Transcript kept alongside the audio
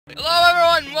Hello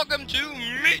everyone, welcome to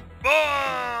Meat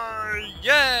Boy!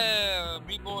 Yeah!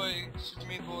 Meat Boy, Super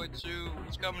Meat Boy 2,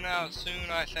 it's coming out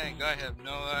soon I think, I have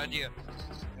no idea.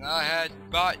 And I had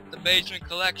bought the Basement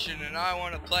Collection and I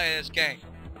want to play this game.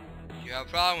 If you have a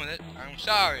problem with it, I'm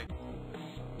sorry.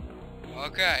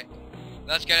 Okay,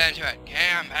 let's get into it.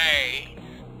 Campaign!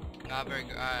 Not very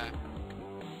good,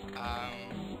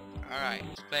 alright,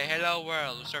 let's play Hello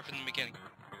World, we'll start from the beginning.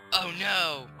 Oh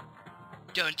no!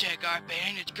 Don't take our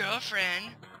bandage,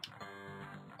 girlfriend.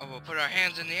 Oh, we'll put our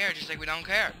hands in the air just like we don't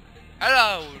care.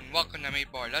 Hello, and welcome to Meat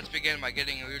Boy. Let's begin by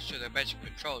getting used to the basic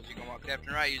controls. You can walk left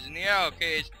and right using the arrow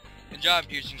keys, and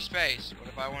jump using space. What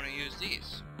if I want to use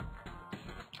these?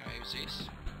 Can I use these?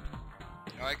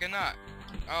 No, I cannot.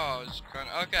 Oh, it's kind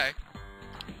of... Okay.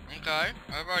 Okay,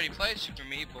 I've already played Super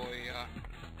Meat Boy,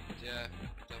 the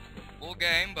full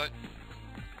game, but,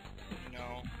 you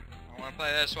know, I want to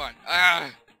play this one.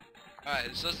 Ah!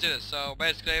 Alright, so let's do this. So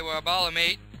basically we're a ball of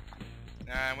meat,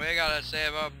 and we gotta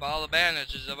save a ball of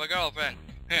bandages of a girlfriend.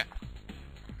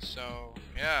 So,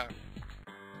 yeah.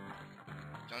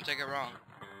 Don't take it wrong.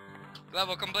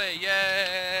 Level complete,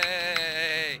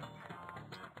 yay!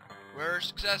 We're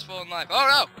successful in life. Oh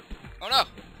no! Oh no!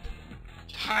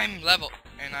 Time level,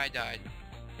 and I died.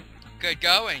 Good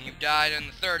going, you died on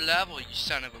the 3rd level, you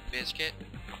son of a biscuit.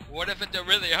 What if it's a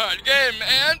really hard game,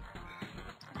 man?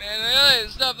 Man, the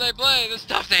stuff they play,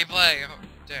 oh,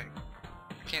 dang.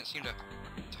 I can't seem to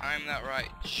time that right.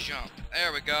 Jump.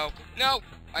 There we go. No!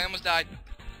 I almost died.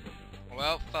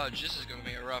 Well, fudge, this is gonna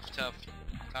be a rough, tough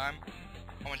time.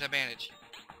 I want that bandage.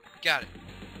 Got it.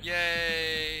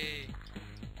 Yay!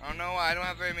 I don't know why I don't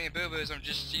have very many boo-boos. I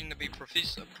just seem to be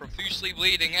profusely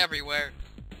bleeding everywhere.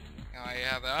 I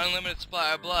have an unlimited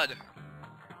supply of blood.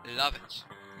 Love it.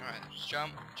 Alright, let's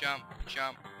jump, jump,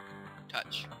 jump,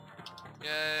 touch.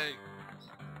 Yay!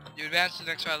 To advance to the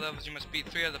next 5 levels, you must beat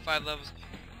 3 of the 5 levels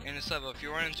in this level. If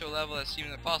you run into a level that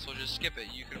seems impossible, just skip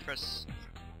it. You can press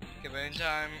skip at any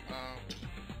time.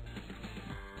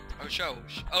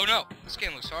 Oh no! This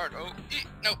game looks hard. Oh,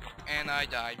 nope. And I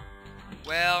died.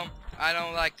 Well, I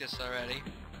don't like this already.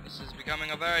 This is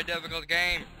becoming a very difficult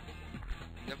game.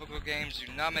 Difficult games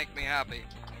do not make me happy.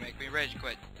 They make me rage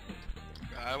quit.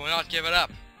 I will not give it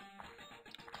up.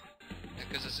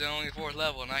 Because it's the only 4th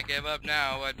level, and I gave up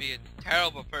now, I'd be a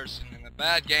terrible person and a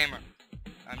bad gamer.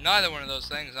 I'm neither one of those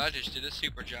things. I just did a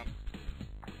super jump.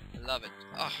 I love it.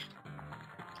 Oh.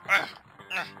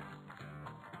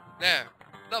 There.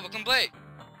 Level complete.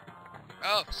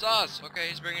 Oh, sauce. Okay,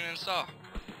 he's bringing in saw.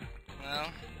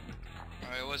 Well,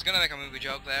 I was gonna make a movie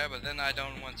joke there, but then I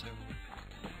don't want to.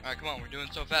 Alright, come on. We're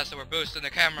doing so fast that we're boosting the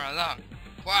camera along.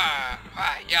 Wah!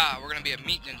 Yeah, we're gonna be a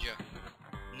meat ninja.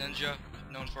 Ninja.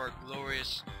 Known for our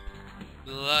glorious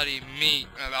bloody meat.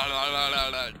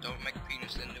 Don't make a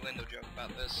penis innuendo joke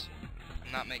about this.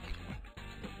 I'm not making one.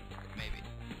 Maybe.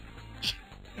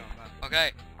 No, I'm not.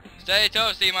 Okay. Stay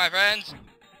toasty, my friends.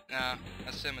 Nah,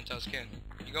 that's Cinnamon Toast Kin.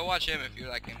 You go watch him if you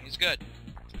like him. He's good.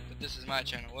 But this is my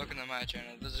channel. Welcome to my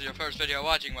channel. This is your first video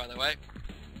watching, by the way.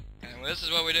 And this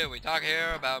is what we do. We talk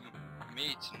here about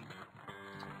meat and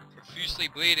profusely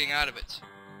bleeding out of it.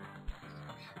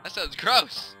 That sounds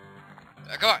gross.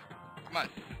 Come on.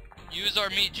 Use our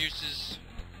meat juices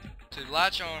to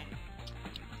latch on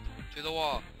to the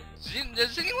wall.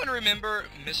 Does anyone remember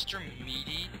Mr.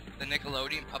 Meaty, the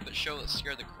Nickelodeon puppet show that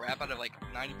scared the crap out of like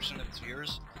 90% of its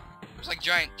viewers? It was like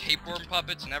giant tapeworm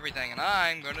puppets and everything, and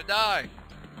I'm gonna die.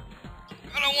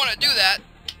 I don't want to do that.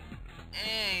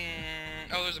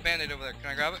 Oh, there's a band-aid over there.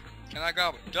 Can I grab it? Can I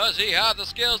grab it? Does he have the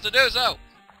skills to do so?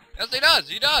 Yes, he does.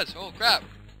 He does. Oh, crap.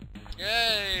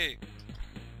 Yay.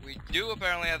 We do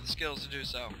apparently have the skills to do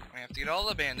so. I have to get all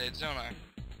the band-aids, don't I?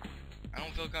 I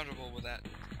don't feel comfortable with that.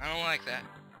 I don't like that.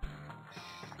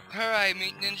 Alright,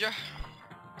 Meat Ninja.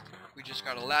 We just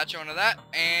gotta latch onto that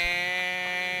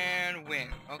and win.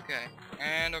 Okay.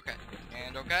 And okay.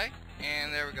 And okay.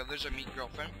 And there we go. There's our meat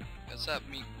girlfriend. What's up,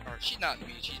 meat? Or she's not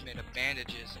meat. She's made of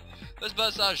bandages. This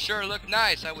buzzsaw sure look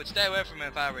nice. I would stay away from it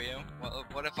if I were you. Well,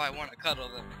 what if I want to cuddle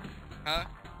them? Huh?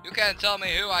 You can't tell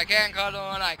me who I can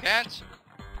cuddle and I can't.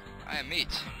 I am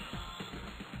meat.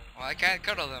 Well, I can't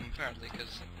cuddle them apparently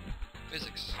because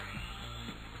physics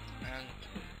and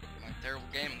my terrible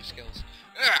gaming skills.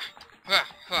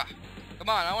 Come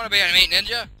on, I want to be a meat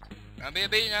ninja. I want to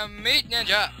be a meat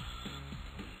ninja.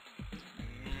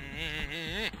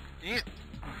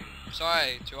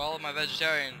 Sorry to all of my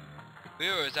vegetarian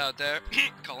viewers out there.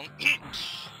 Colin.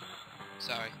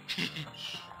 Sorry.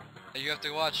 You have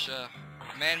to watch a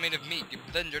man made of meat get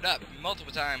blendered up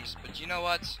multiple times, but you know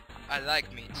what? I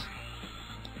like meat.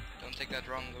 Don't take that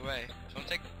wrong way. Don't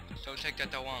take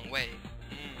that the wrong way.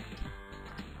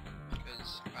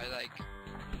 I like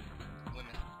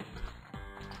women.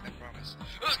 I promise.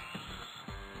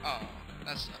 Oh,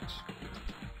 that sucks.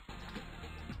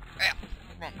 Yeah,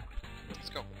 come on. Let's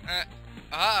go.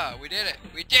 We did it.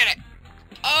 We did it.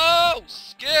 Oh,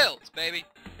 skills, baby.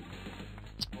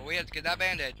 Well, we have to get that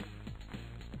band-aid.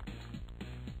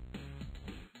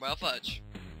 Well, fudge.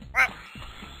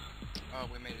 Oh,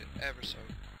 we made it ever so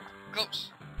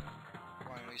close.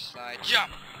 Why don't we slide?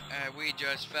 Jump! We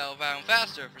just fell down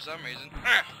faster for some reason.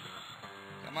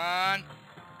 Come on.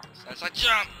 Slide,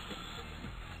 jump!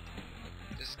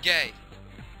 This is gay.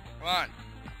 Come on.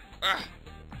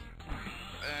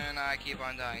 And I keep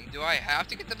on dying. Do I have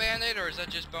to get the band-aid, or is that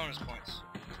just bonus points?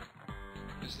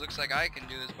 This looks like I can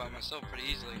do this by myself pretty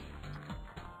easily.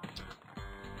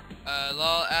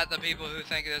 Lol at the people who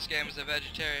think this game is a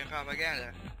vegetarian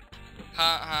propaganda.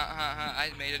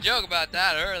 I made a joke about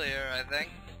that earlier, I think.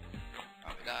 Oh,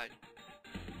 I died.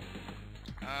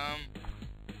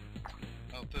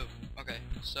 Oh, poop. Okay,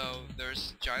 so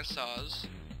there's giant saws,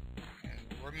 and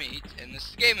we're meat, and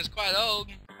this game is quite old.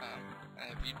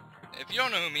 If you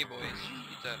don't know who Meat Boy is, you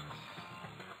need to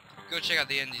go check out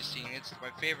the indies scene. It's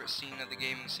my favorite scene of the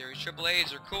gaming series.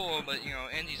 AAAs are cool, but you know,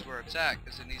 indies were attacked,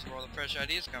 because indies where all the fresh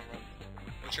ideas come from.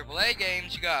 With AAA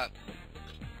games, you got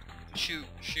shoot,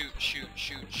 shoot, shoot,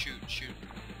 shoot, shoot, shoot.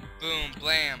 Boom,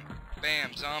 blam,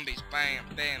 bam, zombies, bam,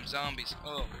 bam, zombies.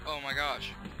 Oh my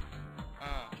gosh.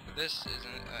 This is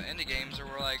indie games are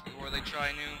where they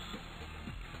try new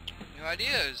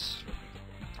ideas.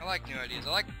 I like new ideas.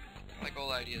 I like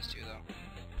old ideas too, though.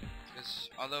 Because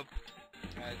although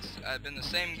it's been the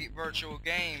same virtual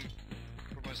game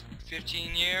for almost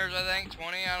 15 years, I think,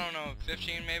 20, I don't know,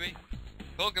 15 maybe.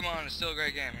 Pokemon is still a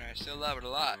great game, and I still love it a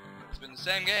lot. It's been the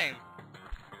same game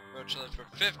virtually for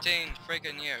 15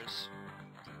 freaking years.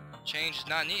 Change is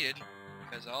not needed,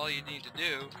 because all you need to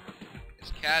do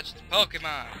is catch the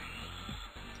Pokemon.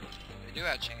 They do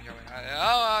have change.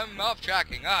 I'm off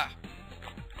tracking. I'm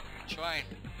trying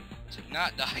to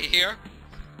not die here.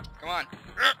 Come on.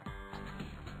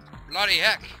 Bloody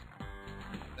heck.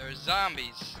 There's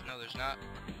zombies. No, there's not.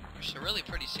 There's a really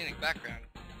pretty scenic background.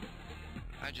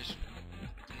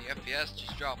 The FPS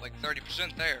just dropped like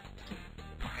 30% there.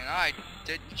 And I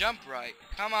didn't jump right.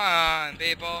 Come on,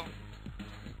 people.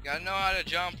 You gotta know how to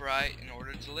jump right in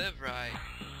order to live right.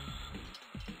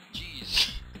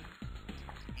 Jeez.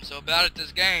 I'm so bad at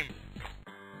this game.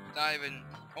 Not even...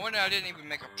 I wonder I didn't even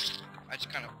make a... I just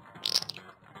kind of...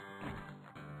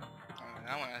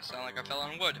 That one I sound like I fell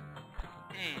on wood.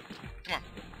 Come on.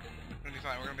 We're gonna be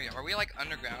fine. We're gonna be... Are we like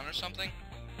underground or something?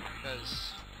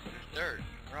 Because there's dirt,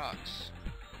 rocks.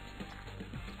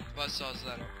 Buzzsaws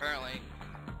that apparently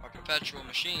are perpetual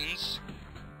machines.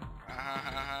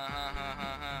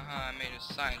 I made a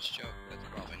science joke. That's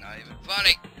probably not even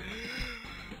funny.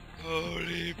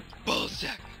 Holy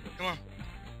bullsack! Come on.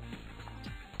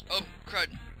 Oh,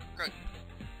 crud. Crud.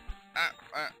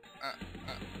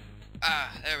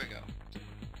 There we go.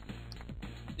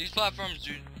 These platforms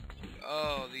do...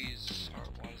 Oh, these are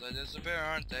ones that disappear,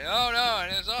 aren't they? Oh no,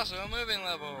 and it's also a moving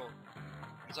level.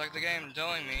 It's like the game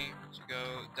telling me to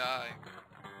go die.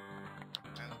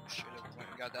 Oh, should have went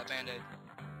and got that band-aid.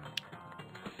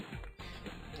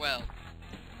 Well.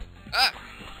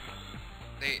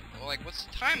 Like, what's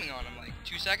the timing on them? Like,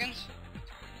 2 seconds?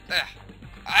 And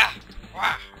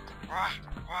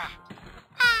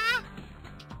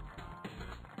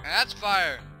that's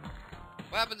fire.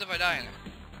 What happens if I die in it?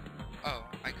 Oh,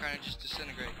 I kind of just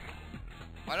disintegrate.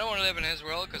 I don't want to live in his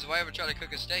world, because if I ever try to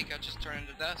cook a steak, I'll just turn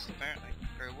into dust, apparently.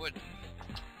 Or wood.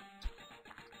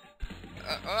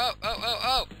 Come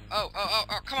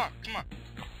on.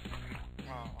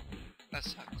 Oh, that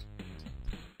sucks.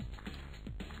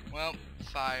 Well,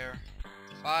 fire.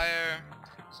 Fire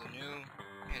is a new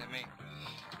enemy.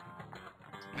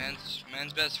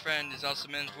 Man's best friend is also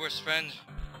man's worst friend.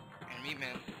 And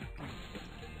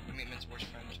Meatman's worst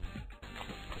friend.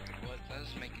 What? That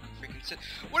doesn't make any freaking sense.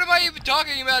 What am I even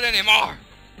talking about anymore?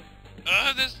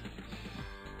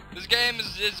 This game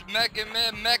is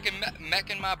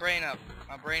mecking my brain up.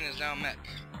 My brain is now mech.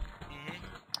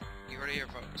 You heard it here,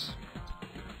 folks.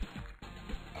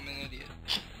 I'm an idiot.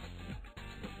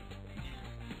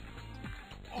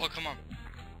 Oh, come on.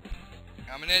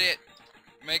 I'm an idiot.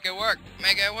 Make it work.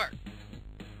 Make it work.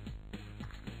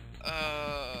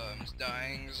 I'm just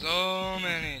dying so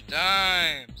many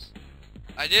times.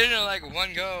 I did it like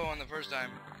one go on the first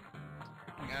time.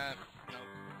 Yeah, no.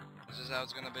 This is how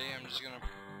it's gonna be. I'm just gonna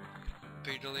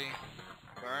repeatedly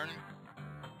burn.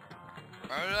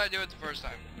 How did I do it the first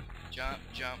time? Jump,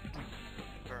 jump,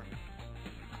 burn.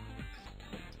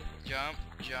 Jump,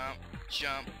 jump,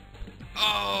 jump,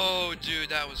 Oh, dude,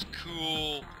 that was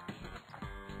cool.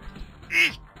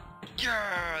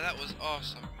 Yeah, that was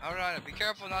awesome. How did I be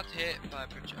careful not to hit by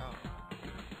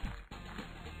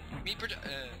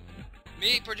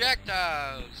meat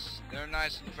projectiles. They're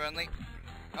nice and friendly.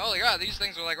 Holy god, these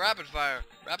things are like rapid fire.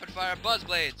 Rapid fire buzz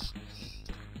blades.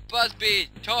 Buzz beat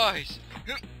toys.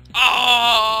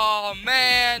 Oh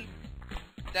man,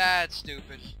 that's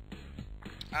stupid.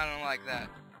 I don't like that.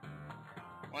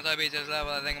 Once I beat this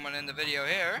level, I think I'm gonna end the video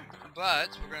here.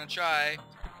 But we're gonna try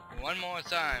one more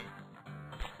time.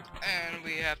 And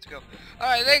we have to go.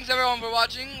 Alright, thanks everyone for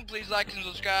watching. Please like and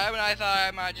subscribe. And I thought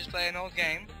I might just play an old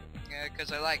game. Yeah,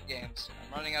 because I like games.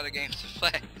 I'm running out of games to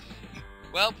play.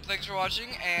 Well, thanks for watching.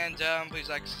 And please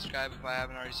like and subscribe if I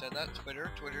haven't already said that.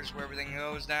 Twitter's where everything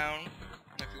goes down.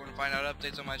 If you want to find out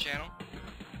updates on my channel.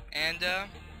 And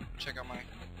check out my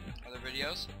other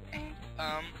videos. And,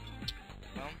 well,